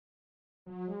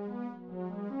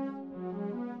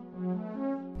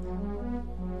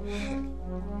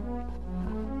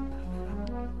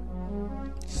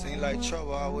like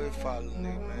trouble always follow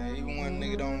nigga, man. Even when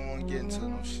nigga don't want to get into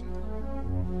no shit.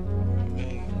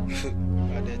 Man,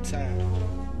 about that time.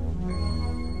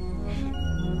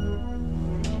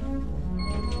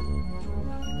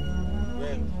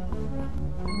 Ready?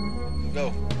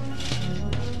 Go.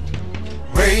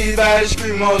 Raised by the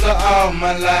screamos of all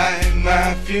my life.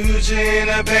 My future in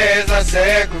the past I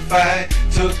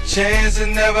sacrificed. Took chances,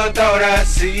 never thought I'd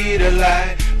see the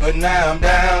light. But now I'm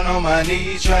down on my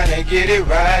knees trying to get it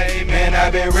right. Man,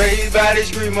 I've been raised by the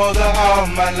screamos of all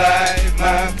my life.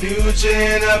 My future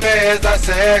in the past I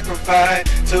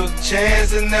sacrificed. Took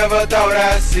chances, never thought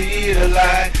I'd see the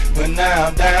light. But now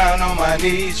I'm down on my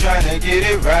knees trying to get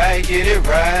it right, get it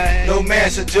right. No man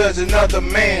should judge another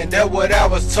man, that's what I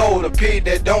was told. A pig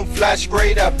that don't fly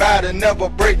straight, I vow to never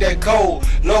break that code.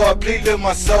 Lord, please lift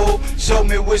my soul, show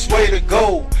me which way to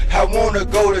go. I wanna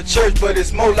go to church, but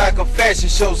it's more like a fashion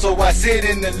show. So I sit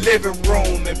in the living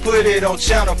room and put it on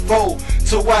channel 4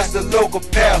 to watch the local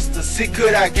pastor, see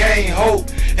could I gain hope.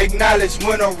 Acknowledge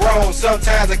when I'm wrong,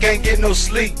 sometimes I can't get no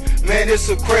sleep. Man, it's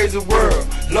a crazy world,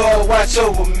 Lord watch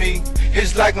over me.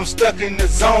 It's like I'm stuck in the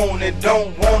zone and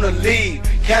don't wanna leave.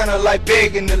 Kinda like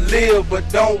begging to live but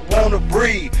don't wanna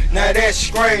breathe. Now that's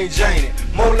strange, ain't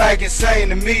it? More like insane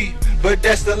to me. But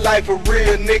that's the life a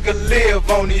real nigga live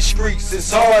on these streets.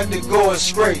 It's hard to go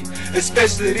astray,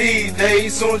 especially these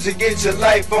days. Soon as you get your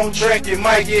life on track, you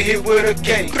might get hit with a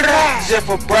cake. Just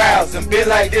for browsing, been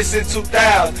like this in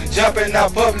 2000. Jumping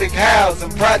out public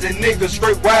housing, project niggas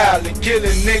straight wild and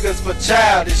killing niggas for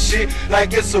childish shit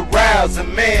like it's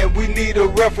arousing. Man, we need a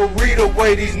referee the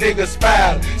way these niggas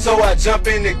filing. So I jump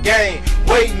in the game,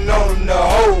 waiting on them to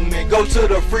hold me. Go to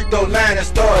the free throw line and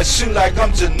start shoot like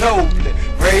I'm Ginobili.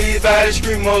 Raised by the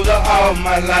screamos of all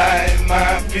my life.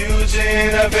 My future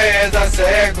in the past I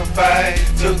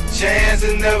sacrificed. Took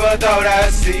chances, never thought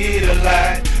I'd see the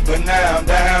light. But now I'm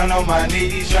down on my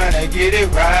knees trying to get it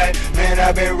right. Man,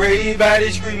 I've been raised by the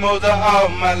screamos of all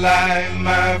my life.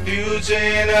 My future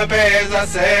in the past I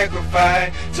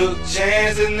sacrificed. Took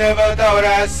chances, never thought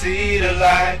I'd see the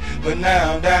light. But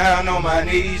now I'm down on my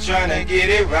knees trying to get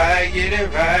it right, get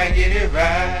it right, get it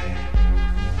right.